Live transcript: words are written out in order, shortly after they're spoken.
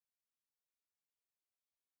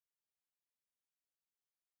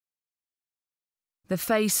The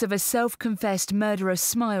face of a self-confessed murderer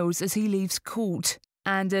smiles as he leaves court.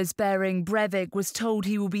 Anders Behring Breivik was told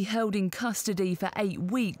he will be held in custody for 8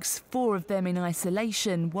 weeks, 4 of them in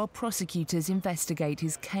isolation, while prosecutors investigate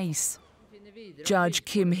his case. Judge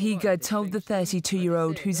Kim Hee-ga told the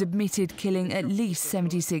 32-year-old, who's admitted killing at least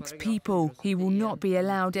 76 people, he will not be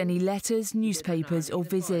allowed any letters, newspapers or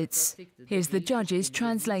visits. Here's the judge's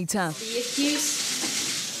translator. The accused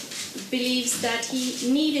believes that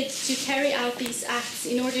he needed to carry out these acts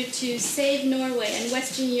in order to save Norway and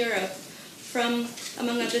Western Europe from,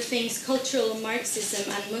 among other things, cultural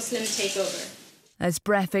Marxism and Muslim takeover. As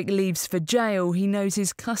Breivik leaves for jail, he knows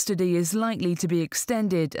his custody is likely to be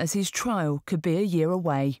extended as his trial could be a year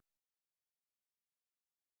away.